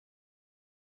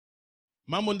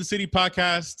Mambo in the City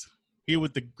podcast here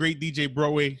with the great DJ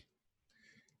Broadway.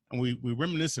 And we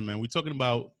reminiscing, man. We're talking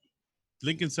about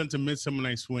Lincoln Center Midsummer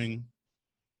Night Swing.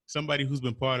 Somebody who's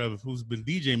been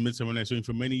DJing Midsummer Night Swing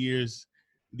for many years,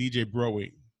 DJ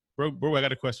Broadway. Broadway, I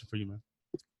got a question for you, man.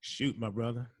 Shoot, my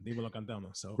brother. Dímelo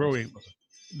cantando. So, Broadway,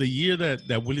 the year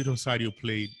that Willie Rosario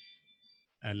played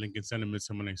at Lincoln Center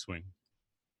Midsummer Night Swing,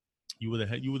 you were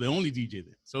the only DJ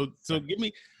there. So give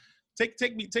me, take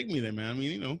me there, man. I mean,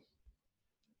 you know,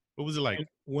 what was it like?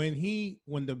 When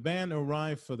the band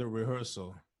arrived for the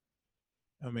rehearsal,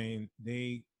 I mean,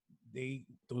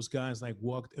 those guys like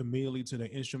walked immediately to the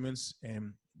instruments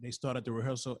and they started the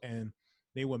rehearsal and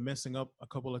they were messing up a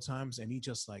couple of times and he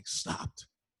just like stopped.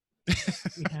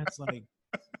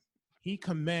 He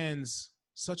commands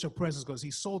such a presence because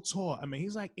he's so tall. I mean,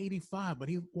 he's like 85, but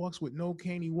he walks with no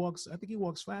cane. I think he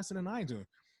walks faster than I do,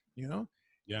 you know?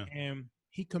 Yeah. And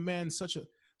he commands such a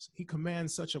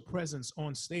presence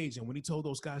on stage. And when he told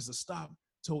those guys to stop,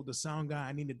 told the sound guy,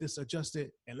 I needed this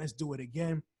adjusted and let's do it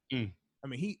again. I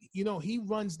mean, he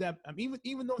runs that. I mean,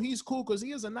 even though he's cool because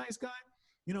he is a nice guy,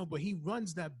 you know, but he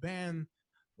runs that band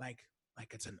like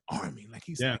it's an army. Like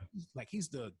he's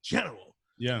the general.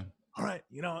 Yeah. All right,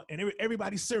 you know, and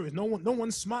everybody's serious. No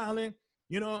one's smiling.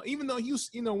 You know, even though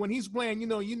when he's playing, you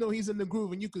know he's in the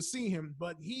groove and you could see him.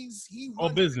 But he's all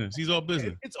business. He's all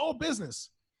business. It's all business.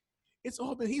 It's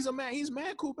all business. He's a man. He's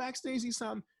mad cool backstage.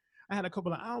 I had a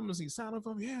couple of albums. He sounded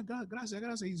from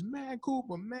gracias. He's mad cool,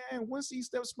 but man, once he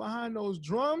steps behind those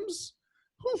drums,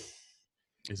 whew,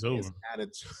 it's over.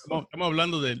 Estamos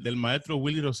hablando del maestro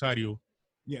Willie Rosario.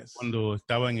 Yes. Cuando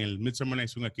estaba en el Midsummer Night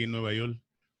Swing aquí en Nueva York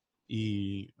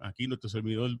y aquí nuestro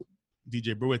servidor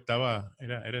DJ Bro era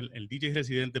el DJ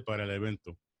residente para el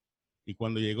evento. Y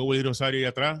cuando llegó Willie Rosario ahí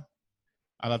atrás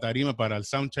a la tarima para el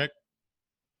soundcheck,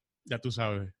 ya tú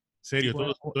sabes. Serio,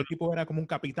 todo el tipo era como un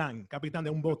capitán de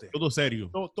un bote. Todo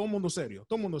serio. Todo mundo serio.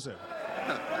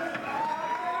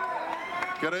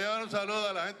 Quiero llevar un saludo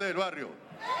a la gente del barrio.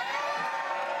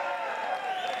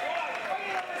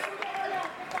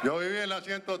 Yo viví en la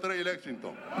 103 y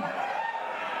Lexington.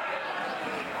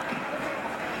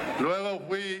 Luego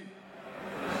fui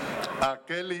a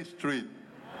Kelly Street,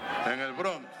 en el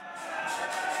Bronx.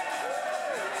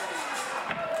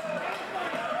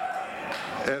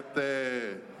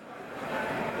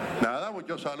 Nada,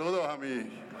 muchos saludos a mis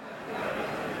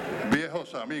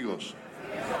viejos amigos.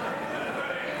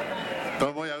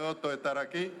 Estoy muy a gusto de estar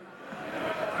aquí.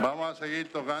 Vamos a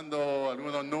seguir tocando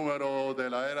algunos números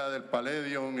de la era del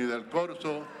Palladium y del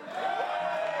Corso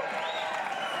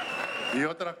y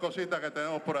otras cositas que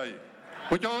tenemos por ahí.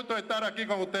 Mucho gusto de estar aquí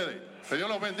con ustedes. Que Dios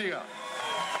los bendiga.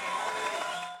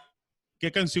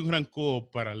 ¿Qué canción arrancó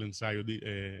para el ensayo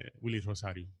de Willie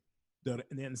Rosario? The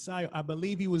ensayo, I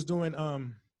believe he was doing,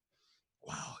 wow,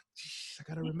 I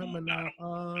gotta remember now.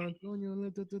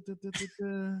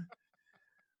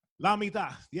 La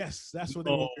Mitad. Yes, that's what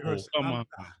they were rehearsing.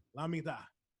 La Mitad.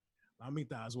 La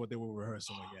Mitad is what they were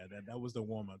rehearsing. Yeah, that was the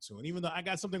warm up too. And even though I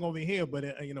got something over here, but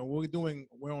you know,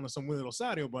 we're on some Willie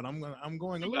Rosario, but I'm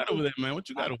going. What you got over there, man? What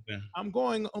you got over there? I'm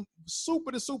going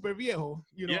super viejo.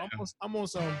 You know, yeah. I'm on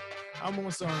some.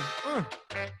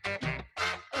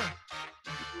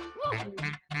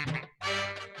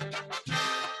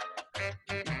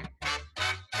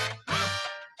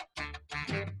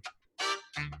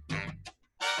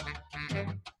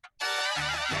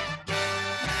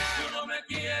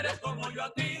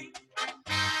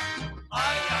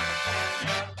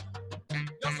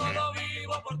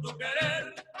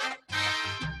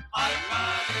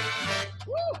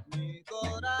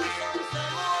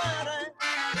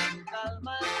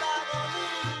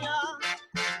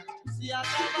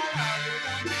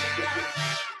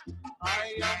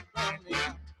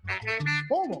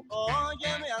 ¿Cómo?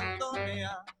 Óyeme,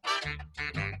 Antonia.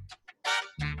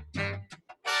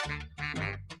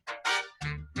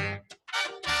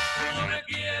 Tú no me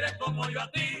quieres como yo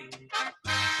a ti.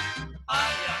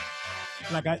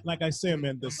 Like I said,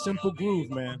 man, the simple groove,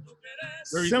 man.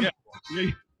 Very simple.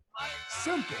 Yeah.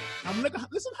 Simple.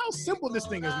 Listen how simple this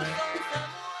thing is, man.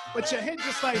 But your head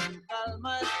just like.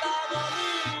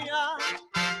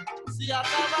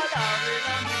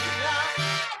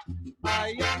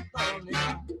 Ay,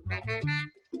 Antonia,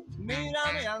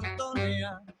 mírame,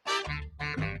 Antonia.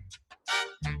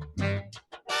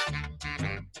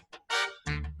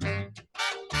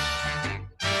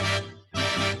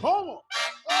 ¿Cómo?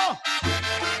 Oh.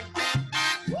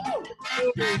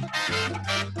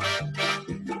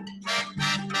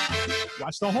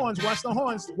 Watch the horns,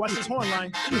 watch this horn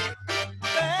line.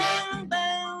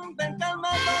 Ven, calma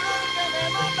el dolor que me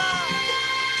mata.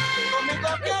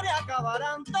 Conmigo quiere acabar.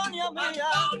 para Antonia mía.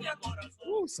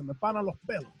 Se me paran los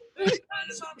pelos.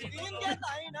 India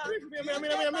taína, Mira, mira,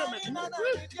 mira, mira, mira. taína de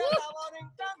India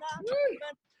borincana.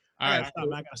 All I right, gotta stop,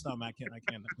 man. I gotta stop, man. I can't.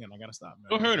 I gotta stop, man.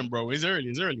 don't hurt him, bro. It's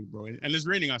early, bro, and it's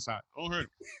raining outside. Don't hurt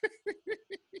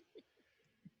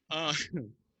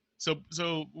him.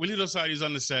 So Willie Rosario's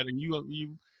on the set, and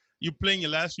you playing your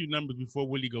last few numbers before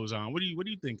Willie goes on. What are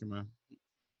you thinking, man?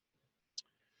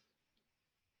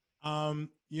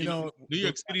 You know, New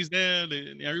York City's there.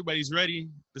 Everybody's ready.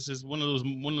 This is one of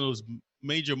those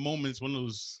major moments, one of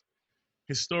those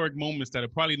historic moments that will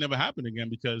probably never happen again,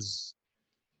 because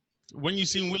when you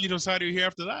seen Willie Rosario here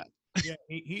after that? yeah,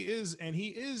 he is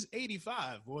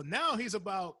 85. Well, now he's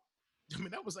about. I mean,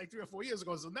 that was like 3 or 4 years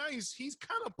ago. So now he's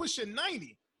kind of pushing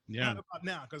 90. Yeah. Right about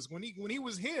now, because when he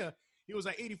was here, he was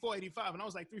like 84, 85, and I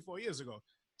was like 3-4 years ago.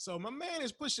 So my man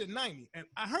is pushing 90, and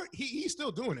I heard he's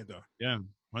still doing it though. Yeah,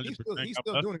 100%. He's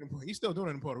still doing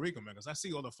it in Puerto Rico, man. Because I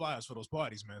see all the flyers for those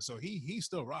parties, man. So he's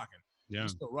still rocking. Yeah.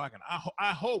 He's still rocking.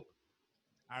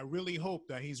 I really hope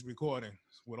that he's recording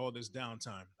with all this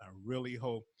downtime. I really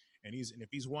hope. And if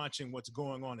he's watching what's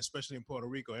going on, especially in Puerto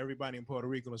Rico, everybody in Puerto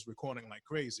Rico is recording like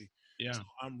crazy. Yeah. So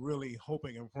I'm really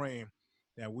hoping and praying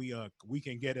that we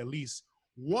can get at least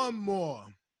one more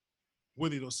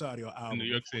Willie Rosario album In New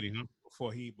York City, huh?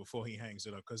 before he hangs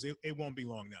it up, because it won't be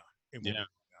long now. It won't be long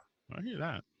now. I hear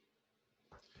that.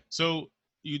 So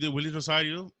you did Willie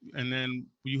Rosario, and then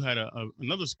you had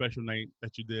another special night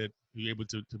that you were able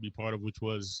to be part of, which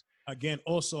was Again,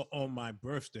 also on my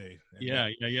birthday. yeah.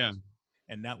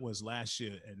 And that was last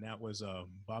year, and that was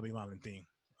Bobby Valentin.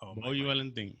 Bobby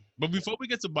Valentin. But before we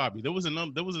get to Bobby, there was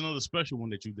another special one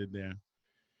that you did there.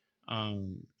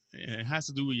 It has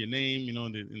to do with your name,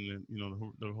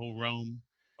 the whole realm.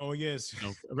 Oh yes.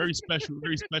 A very special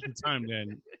time there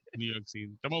in New York City.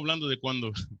 Estamos hablando de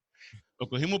cuando lo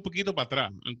cogimos un poquito para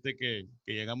atrás, antes que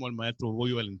llegamos al maestro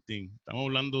Bobby Valentín. Estamos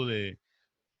hablando de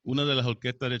una de las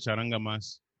orquestas de charanga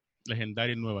más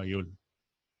legendarias en Nueva York.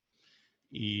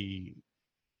 Y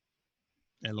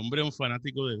el hombre es un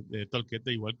fanático de esta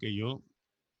orquesta igual que yo.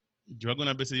 Yo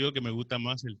algunas veces digo que me gusta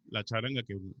más la charanga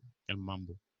que el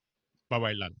mambo para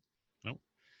bailar, ¿no?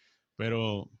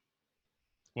 Pero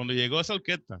cuando llegó esa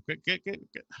orquesta,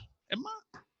 es más,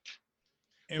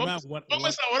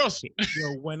 sabroso.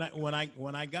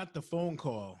 When I got the phone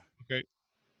call, okay,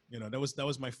 that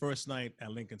was my first night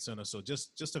at Lincoln Center. So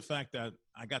just the fact that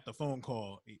I got the phone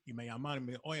call, y me llamaron,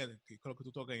 y me oye, creo que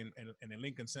tú tocas en el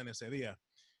Lincoln Center ese día,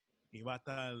 y va a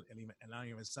estar el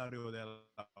aniversario de la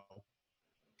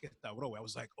orquesta, bro. I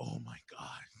was like, oh my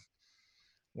God.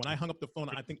 When I hung up the phone,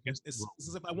 I think it's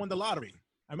as if I won the lottery.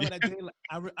 I remember that day,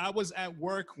 I was at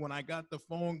work when I got the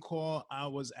phone call. I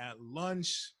was at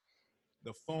lunch.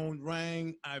 The phone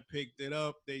rang. I picked it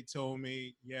up. They told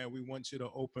me, yeah, we want you to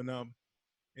open up.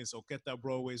 It's Orquesta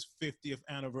Broadway's 50th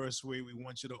anniversary. We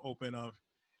want you to open up.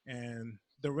 And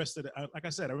the rest of like I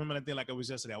said, I remember that day like it was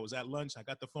yesterday. I was at lunch. I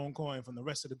got the phone call. And from the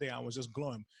rest of the day, I was just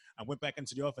glowing. I went back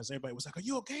into the office. Everybody was like, are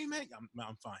you okay, man?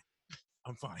 I'm fine.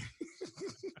 I'm fine.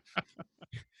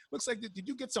 Looks like, did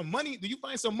you get some money? Did you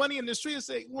find some money in the street? And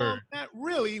say, well, not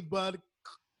really, but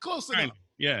close enough.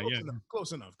 Yeah,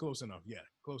 Close enough. Yeah,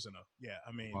 close enough. Yeah,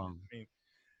 I mean,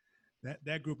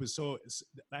 that group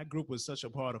was such a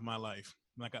part of my life.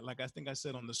 Like I think I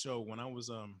said on the show, when I was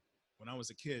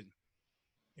a kid,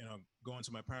 going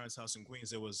to my parents' house in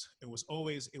Queens, it was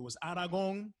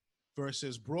Aragon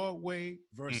versus Broadway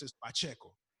versus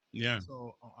Pacheco. Yeah.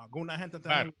 So alguna gente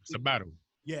it's a battle.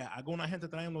 Yeah, alguna gente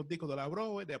traían los discos de la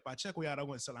Broadway, de Pacheco y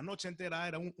Aragón. So la noche entera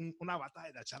era una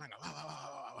batalla de charanga.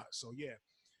 So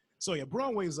yeah,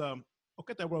 Broadway's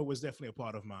Orquesta Broadway was definitely a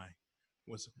part of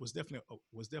was definitely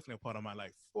a part of my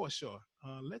life for sure.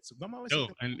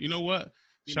 And you know what?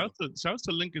 Shout out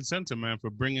to Lincoln Center, man,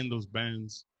 for bringing those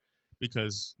bands,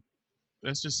 because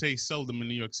let's just say seldom in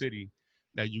New York City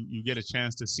that you get a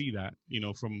chance to see that,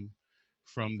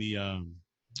 from the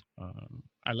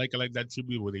I like that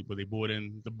tribute where they brought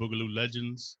in the Boogaloo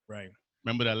Legends. Right.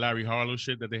 Remember that Larry Harlow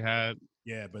shit that they had?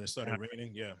 Yeah, but it started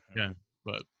raining. Yeah. Yeah,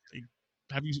 but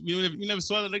you never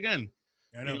saw that again?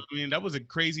 I know. I mean, that was a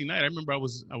crazy night. I remember I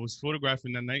was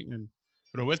photographing that night, and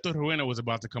Roberto Ruena was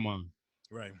about to come on.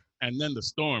 Right. And then the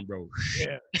storm, bro.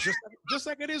 Yeah. just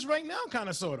like it is right now, kind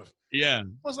of, sort of. Yeah.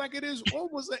 Almost like it is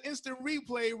almost an instant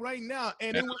replay right now.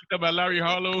 And it was about Larry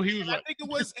Harlow. He was I think it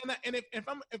was, and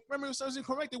if memory serves me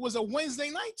correct, it was a Wednesday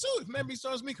night too. If memory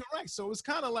serves me correct, so it's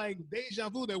kind of like deja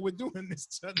vu that we're doing this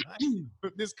tonight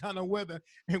with this kind of weather,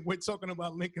 and we're talking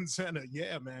about Lincoln Center.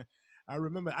 Yeah, man. I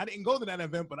remember I didn't go to that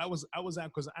event, but I was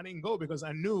out because I didn't go because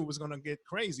I knew it was gonna get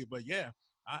crazy. But yeah,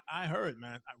 I heard,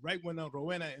 man. Right when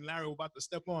Rowena and Larry were about to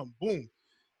step on, boom,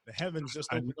 the heavens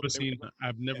just opened up.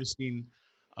 I've never seen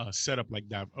a setup like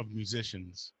that of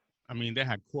musicians. I mean, they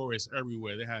had chorus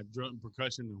everywhere. They had drum and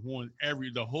percussion and horn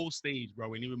the whole stage,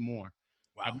 bro, and even more.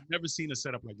 Wow. I've never seen a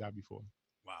setup like that before.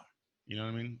 Wow. You know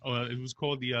what I mean? Oh, it was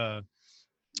called the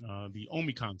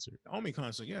Omi concert. The Omi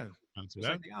concert, yeah. Concert.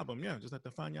 Just like the album, yeah. Just like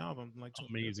the Fania album. Like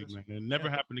amazing, man. It never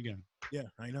happened again. Yeah,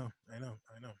 I know.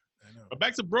 But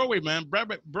back to Broadway, man.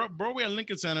 Broadway at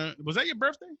Lincoln Center. Was that your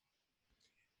birthday?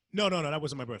 No, that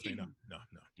wasn't my birthday. No.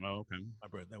 Oh, okay. My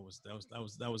birthday.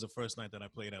 That was the first night that I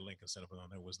played at Lincoln Center. But no,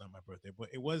 that was not my birthday. But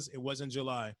it was in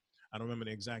July. I don't remember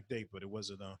the exact date, but it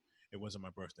wasn't my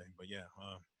birthday. But yeah,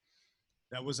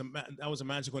 that was a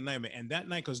magical night, man. And that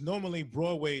night, because normally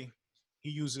Broadway,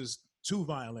 he uses 2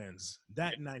 violins.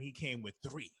 That night he came with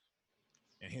 3,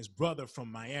 and his brother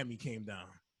from Miami came down.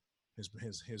 His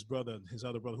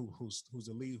other brother who was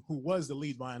the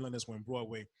lead violinist when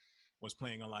Broadway was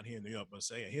playing a lot here in New York, but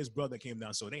say his brother came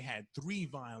down, so they had 3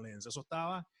 violins. Eso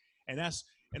estaba,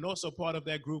 and also part of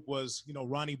that group was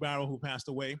Ronnie Barrow, who passed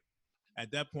away.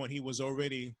 At that point, he was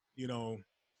already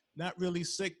not really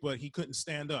sick, but he couldn't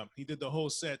stand up. He did the whole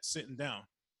set sitting down.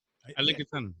 At Lincoln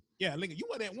Center. Yeah, Lincoln. You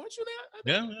were there, weren't you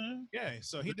there? Yeah.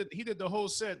 So he did the whole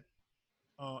set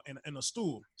in a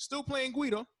stool, still playing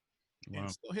Guido. Wow.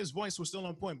 And still, his voice was still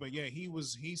on point, but yeah, he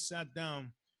sat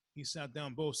down. He sat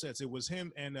down both sets. It was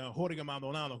him and Jorge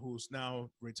Maldonado, who's now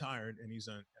retired, and he's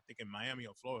I think in Miami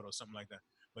or Florida or something like that.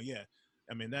 But yeah,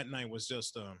 I mean that night was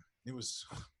just it was.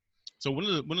 So one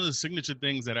of the signature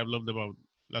things that I've loved about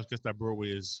Las Fiestas Broadway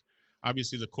is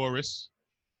obviously the chorus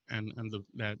and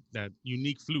that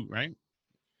unique flute, right?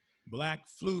 Black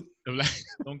flute.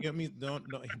 Don't get me. No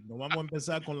vamos a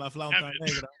empezar con la flauta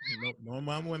negra. No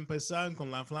vamos a empezar con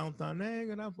la flauta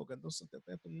negra porque entonces te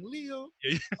meto un lío.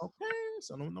 Okay,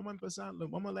 so no vamos a empezar.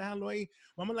 Vamos a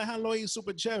dejarlo ahí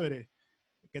super chévere.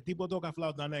 Que tipo toca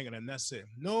flauta negra, and that's it.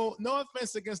 No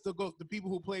offense against the people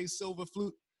who play silver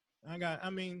flute. I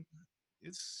mean,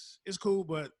 it's cool,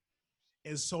 but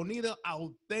el sonido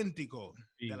auténtico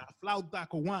de la flauta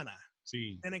cubana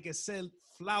tiene que ser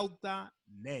flauta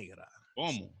negra.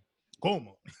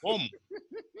 ¿Cómo?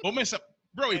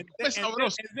 Bro,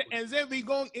 and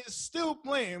Zebigón is still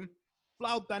playing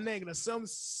flauta negra some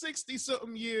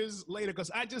 60-something years later,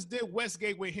 because I just did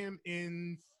Westgate with him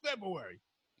in February.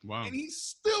 Wow. And he's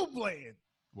still playing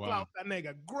flauta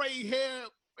negra. Gray hair,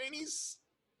 and he's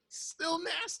still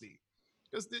nasty.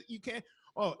 Because you can't.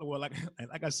 Oh well, like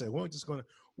I said, we're just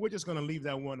gonna leave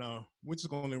that one. We're just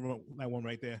gonna leave that one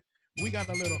right there. We got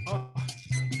a little.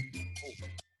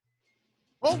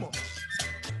 Homo.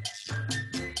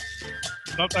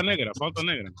 Flauta negra.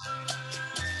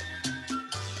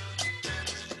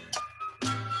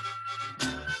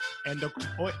 And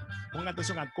pon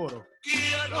atención al coro.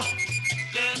 Quiero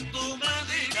que tú me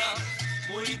digas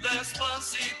muy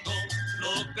despacito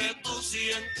lo que tú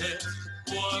sientes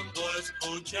cuando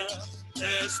escuchas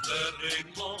este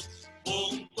ritmo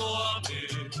junto a mí.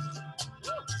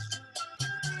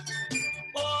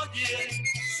 Oye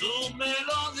su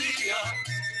melodía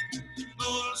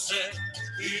dulce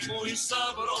y muy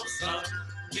sabrosa.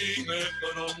 Dime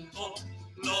pronto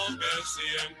lo que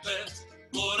sientes,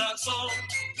 corazón,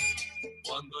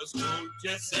 cuando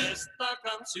escuches esta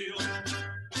canción.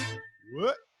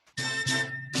 What?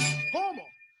 ¿Cómo?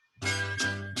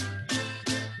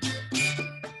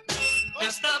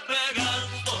 Está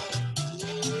pegando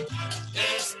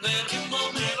este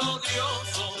ritmo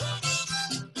melodioso.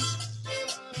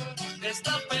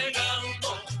 Está pegando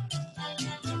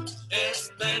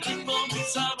este ritmo muy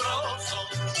sabroso.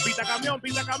 Pita camión.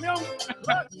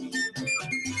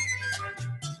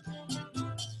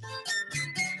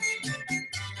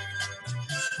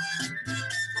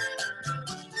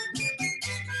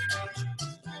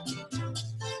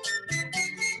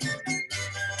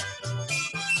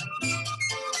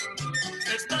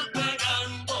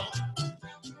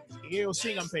 Y ellos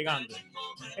sigan pegando.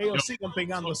 Siguen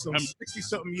pegando some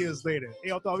 60-something years later.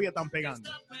 Ellos todavía están pegando.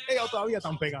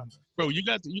 Bro, you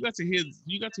got to hear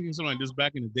something like this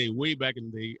back in the day, way back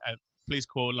in the day, at a place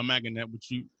called La Maganette,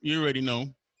 which you already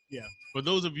know. Yeah. For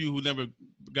those of you who never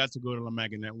got to go to La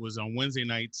Maganette, was on Wednesday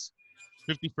nights,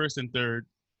 51st and 3rd.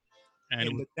 And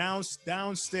in the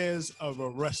downstairs of a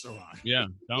restaurant. Yeah,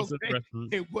 downstairs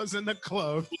restaurant. It wasn't a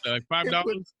club. Like $5,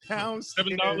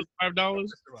 $7, $5.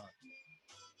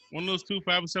 One of those two, $5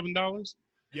 or $7.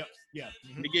 Yep. Yeah.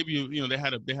 Mm-hmm. They gave you, they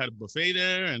had a buffet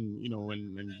there, and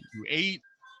and you ate,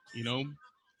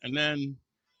 and then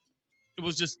it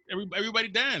was just everybody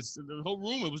danced. The whole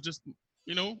room. It was just,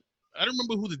 I don't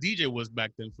remember who the DJ was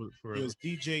back then. For it was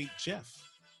DJ Jeff.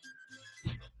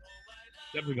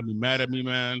 Definitely gonna be mad at me,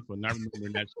 man, for not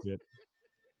remembering that shit.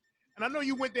 And I know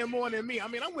you went there more than me. I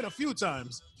mean, I went a few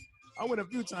times. I went a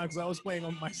few times because I was playing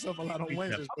on myself a lot on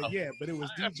Wednesdays. But yeah, but it was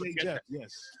I DJ forget Jeff. that.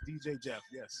 Yes, DJ Jeff.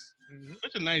 Yes. Mhm.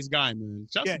 Such a nice guy, man.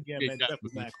 Shout Yeah, out to yeah, DJ man. Jeff, Jeff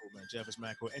is man. mad cool, man. Jeff is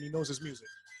mad cool, and he knows his music.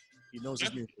 He knows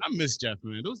his music. I miss Jeff,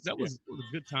 man. That was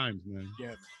good times, man.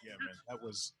 Yeah, man.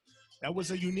 That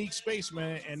was a unique space,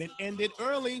 man, and it ended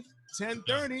early,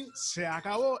 10:30. Se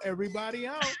acabó. Everybody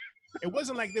out. It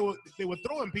wasn't like they were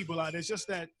throwing people out. It's just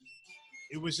that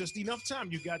it was just enough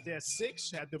time. You got there at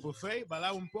 6, had the buffet,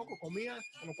 bailaba un poco, comía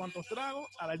unos cuantos tragos.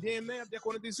 A las 10:30,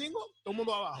 10:45, todo el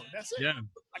mundo abajo. That's it. Yeah.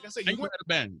 Like I said, And you had a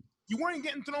band, you weren't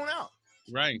getting thrown out.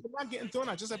 right? You were not getting thrown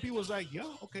out. Just that people was like,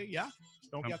 yo, okay, ya.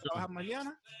 Tengo que ir a trabajar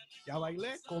mañana. Ya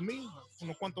bailé, comí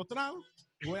unos cuantos tragos.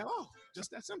 Y voy abajo.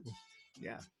 Just that simple.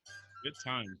 Yeah. Good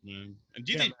times, man. And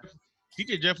Yeah,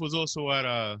 DJ Jeff was also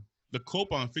at the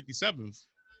Copa on 57th.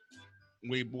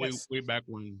 Yes. Way back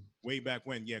when. Way back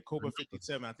when, yeah, Cobra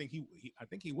 57. I think he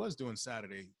was doing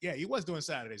Saturday. Yeah, he was doing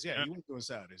Saturdays. Yeah, he was doing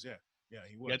Saturdays. Yeah,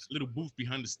 he was. He had a little booth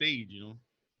behind the stage, you know.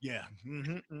 Yeah,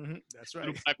 that's right.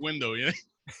 Little black window, yeah.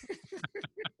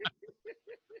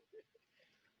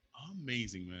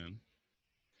 Amazing, man.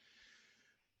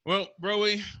 Well,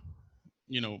 Broly,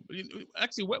 you know,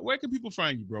 actually, where can people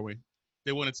find you, Broly?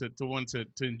 They wanted to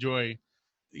enjoy,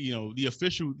 you know, the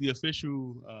official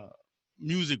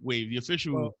music wave, the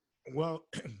official. Well,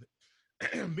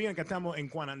 being que estamos en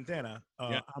cuarentena,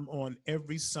 Yeah. I'm on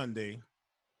every Sunday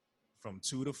from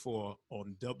 2 to 4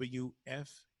 on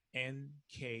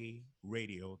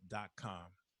WFNKradio.com.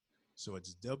 So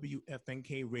it's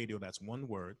WFNK Radio. That's one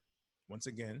word. Once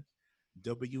again,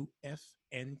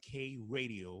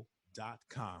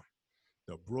 WFNKradio.com.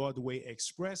 The Broadway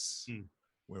Express,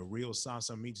 where real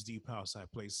salsa meets deep house. I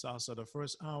play salsa the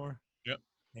first hour. Yep.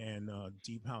 And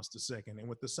deep house the second. And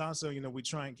with the salsa, you know, we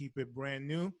try and keep it brand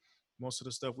new. Most of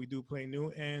the stuff we do play new.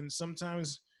 And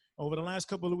sometimes over the last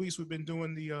couple of weeks, we've been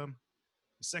doing the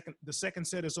second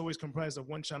set is always comprised of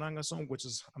one charanga song, which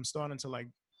is I'm starting to like,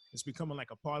 it's becoming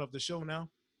like a part of the show now.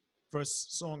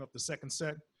 First song of the second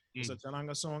set is a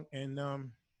charanga song, and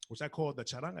which I call the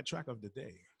charanga track of the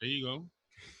day. There you go.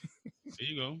 There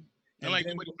you go. And Like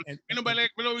then- ain't nobody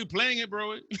like really playing it,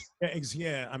 bro.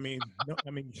 Yeah, I mean, no,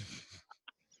 I mean,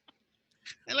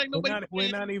 And like we're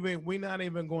nobody. not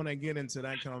even going to get into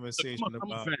that conversation I'm a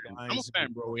about. fan. I'm a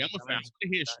fan, bro. I'm a fan.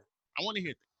 I want to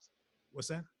hear things. What's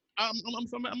that? I'm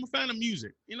a fan of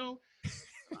music. You know,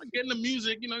 I'm getting the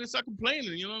music. You know, it's not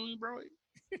complaining. You know what I mean, bro?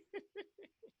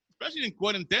 Especially in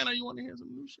cuarentena, you want to hear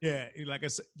some new shit. Yeah, like I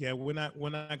said, yeah, we're not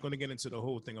going to get into the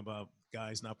whole thing about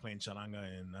guys not playing charanga,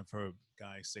 and I've heard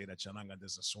guys say that charanga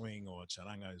doesn't swing, or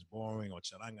charanga is boring, or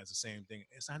charanga is the same thing.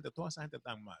 Toda esa gente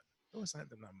tan mal.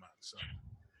 So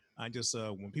I just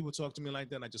when people talk to me like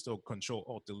that, I just don't Control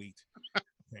Alt Delete.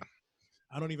 Okay.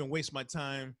 I don't even waste my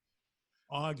time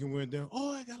arguing with them.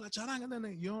 Oh, I got la charanga.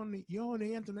 Yo ni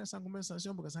entro en esa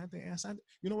conversación porque esa gente,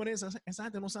 you know what it is? Esa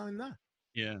gente no sabe nada.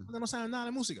 Yeah. Esa gente no sabe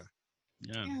nada de música.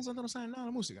 Yeah. Yeah, esa gente no sabe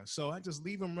nada de música. So I just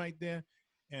leave them right there,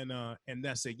 and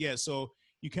that's it. Yeah. So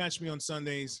you catch me on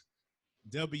Sundays,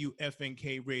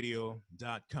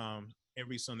 WFNKradio.com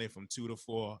every Sunday from 2 to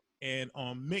 4, and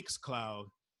on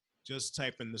Mixcloud, just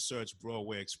type in the search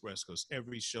Broadway Express because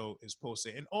every show is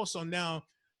posted. And also now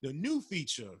the new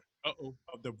feature of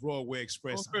the Broadway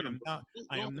Express.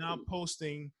 I am now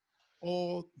posting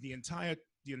all the entire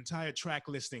track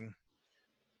listing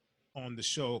on the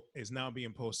show is now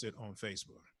being posted on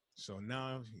Facebook. So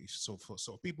now, so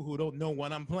people who don't know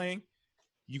what I'm playing,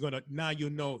 you'll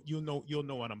know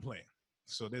what I'm playing.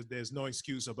 So there's no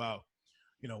excuse about,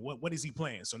 you know, what is he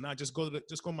playing? So now just go to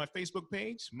my Facebook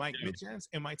page, Mike Mitjans,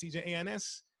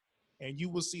 MITJANS, and you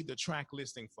will see the track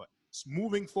listing for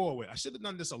moving forward. I should have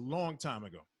done this a long time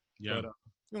ago. Yeah. But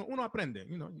you know, uno aprende.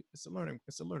 You know, it's a learning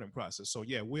process. So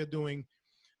yeah, we're doing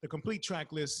the complete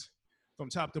track list from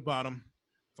top to bottom,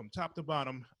 and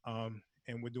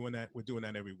we're doing that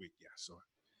every week. Yeah. So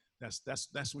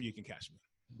that's where you can catch me.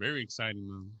 Very exciting,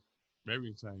 man.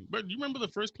 Very exciting. But do you remember the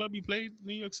first club you played in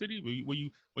New York City? Where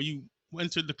you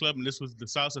entered the club and this was the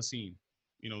salsa scene?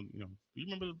 You know. Do you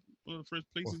remember one of the first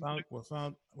places?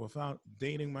 Without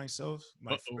dating myself,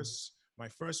 my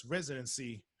first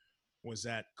residency was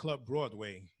at Club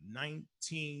Broadway,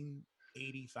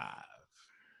 1985.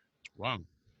 Wow.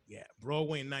 Yeah,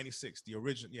 Broadway in 96. The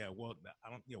original. Yeah, well,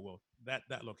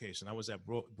 that location. I was at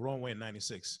Broadway in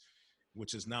 96,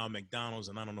 which is now McDonald's,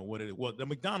 and I don't know what it is. Well, the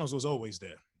McDonald's was always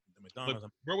there. The McDonald's.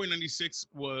 But Broadway 96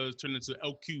 was turned into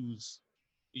LQ's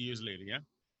years later. Yeah,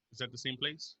 is that the same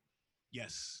place?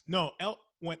 Yes. No.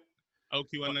 LQ.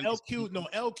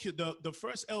 The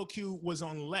first LQ was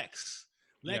on Lex.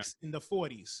 Lex in the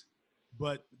 40s.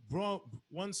 But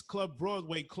once Club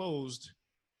Broadway closed,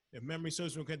 if memory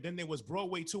serves me, then there was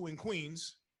Broadway 2 in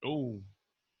Queens. Oh,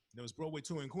 there was Broadway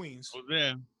 2 in Queens. Oh,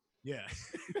 there. Yeah.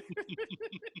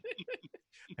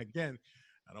 Again,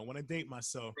 I don't want to date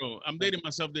myself. Bro, I'm dating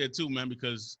myself there too, man,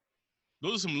 because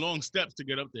those are some long steps to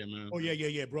get up there, man. Oh,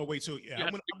 yeah. Broadway 2. Yeah,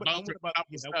 I went about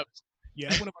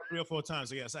 3 or 4 times.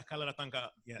 So, yeah, esa escalera tan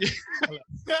cara. Yeah.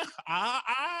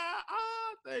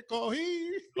 Te cogí.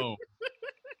 Oh.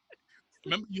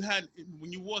 Remember, you had,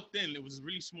 when you walked in, it was a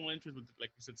really small entrance with,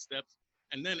 like you said, steps.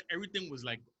 And then everything was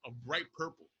like a bright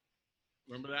purple.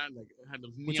 Remember that? Like, it had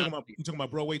those You talking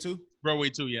about Broadway 2? Broadway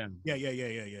 2, yeah. Yeah.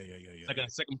 Like a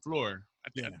second floor. I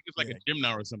think it's like a gym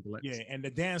now or something like that. Yeah, and the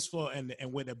dance floor and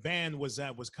where the band was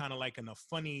at was kind of like in a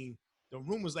funny, the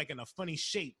room was like in a funny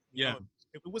shape. You know?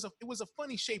 It was a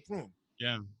funny shaped room.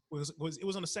 Yeah. It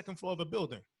was on the second floor of a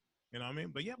building. You know what I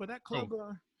mean? But yeah, but that club.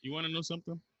 You want to know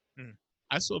something?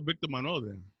 I saw Victor Manuel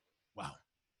there. Wow.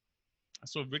 I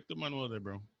saw Victor Manuel there,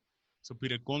 bro. So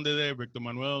Peter Conde there, Victor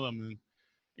Manuel. I mean,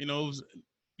 you know,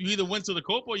 you either went to the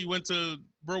Copa or you went to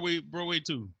Broadway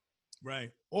 2.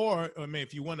 Right. Or I mean,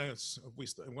 if we want to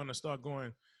start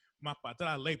going, Ma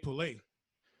Patra Le Poulet.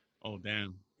 Oh,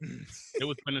 damn. They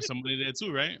were spending some money there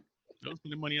too, right? They were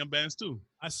spending money on bands too.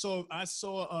 I saw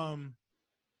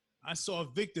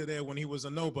Victor there when he was a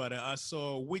nobody. I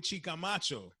saw Witchy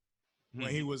Camacho when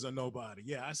he was a nobody.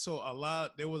 Yeah, I saw a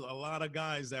lot. There was a lot of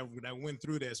guys that went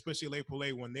through there, especially Le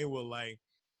Poulet, when they were like,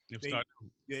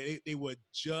 they were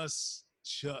just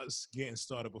getting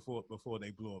started before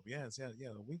they blew up. Yeah.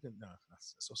 We can.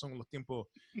 So some of the tiempo.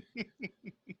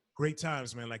 Great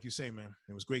times, man. Like you say, man,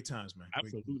 it was great times, man.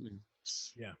 Absolutely.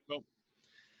 Yeah. Well,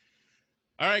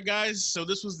 all right, guys. So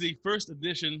this was the first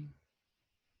edition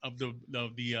of the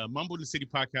Mambo in the City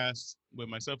podcast with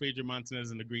myself, Adrian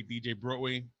Montanez, and the great DJ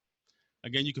Broadway.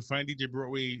 Again, you can find DJ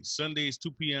Broadway Sundays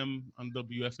 2 p.m. on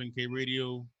WFNK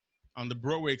Radio on the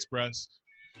Broadway Express.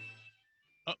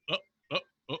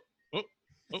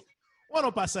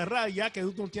 Bueno, para cerrar, ya que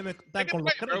tú tienes que estar con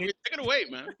los créditos. Take it away,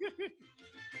 man.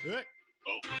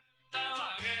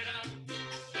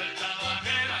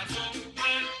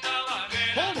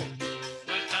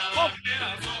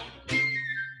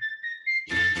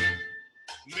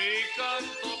 Mi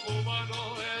canto cubano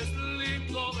es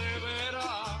lindo de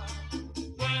veras.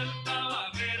 Vuelta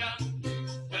bajera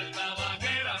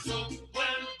son,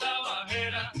 vuelta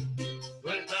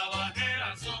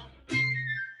bajera son.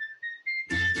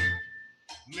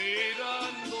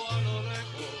 Mirando a lo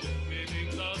lejos, mi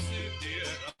linda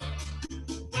sitiera.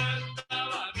 Vuelta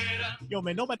bajera. Yo,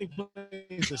 man, nobody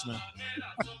plays this, man.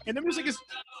 And the music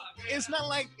it's not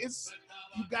like you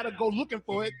gotta go looking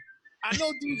for it. I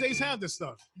know DJs have this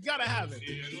stuff. You gotta have it.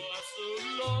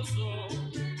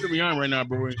 Put me on right now,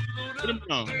 bro. Put me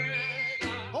on.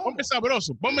 Ponme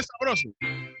sabroso.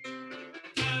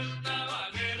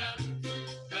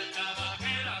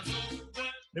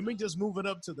 Let me just move it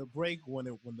up to the break when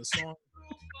the song.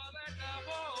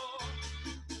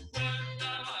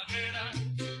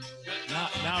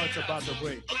 Now it's about to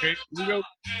break. Okay, here we go.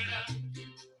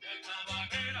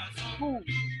 Ooh.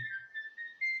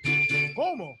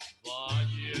 ¿Cómo?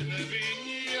 Valle de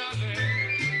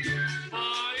Viñales,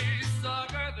 paisa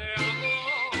que te amo.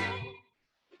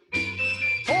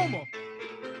 ¿Cómo?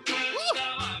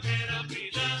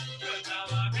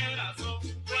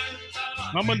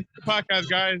 Mambo in the City podcast,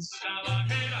 guys.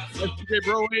 That's DJ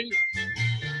Broadway.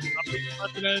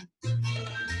 I'm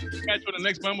Catch you on the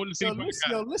next Mambo in the City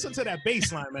podcast. Listen to that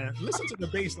bass line, man. Listen to the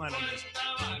bass line on this.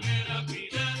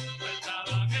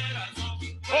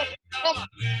 Oh.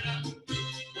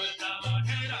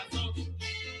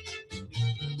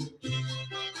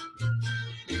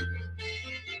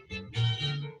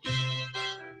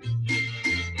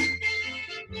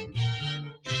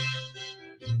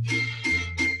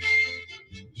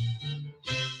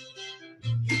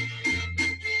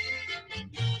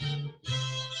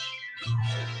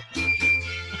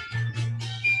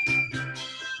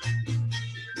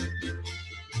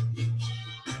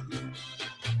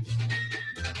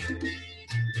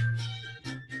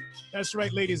 That's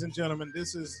right, ladies and gentlemen.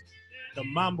 This is the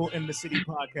Mambo in the City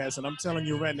podcast. And I'm telling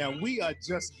you right now, we are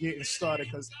just getting started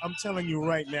because I'm telling you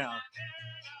right now,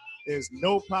 there's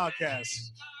no podcast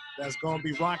that's going to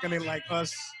be rocking it like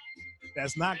us,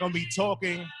 that's not going to be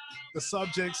talking the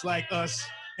subjects like us.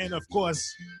 And, of course,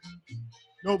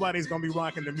 nobody's going to be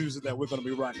rocking the music that we're going to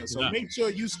be rocking. So make sure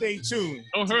you stay tuned.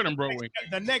 Don't hurt him, Broadway.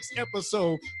 The next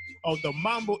episode of the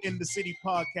Mambo in the City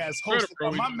podcast, hosted by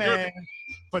my man,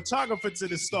 photographer to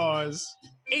the stars,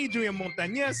 Adrian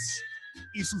Montañez,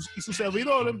 y su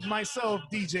servidor, myself,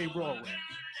 DJ Broadway.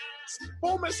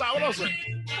 Ponme sabroso.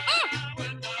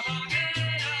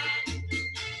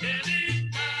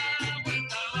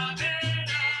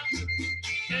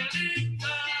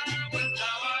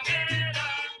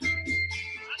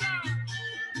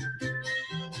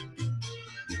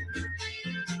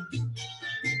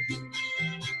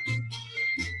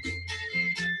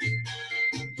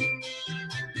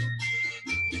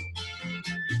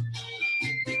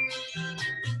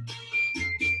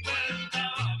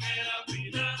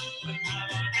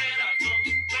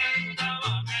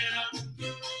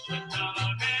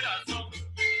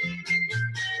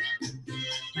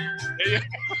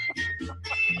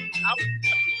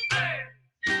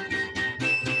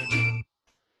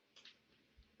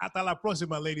 Hasta la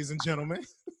próxima, ladies and gentlemen.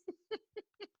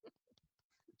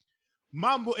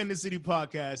 Mambo in the City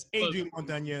Podcast, Adrian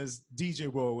Montañez,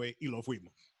 DJ Broadway, y lo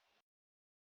fuimos.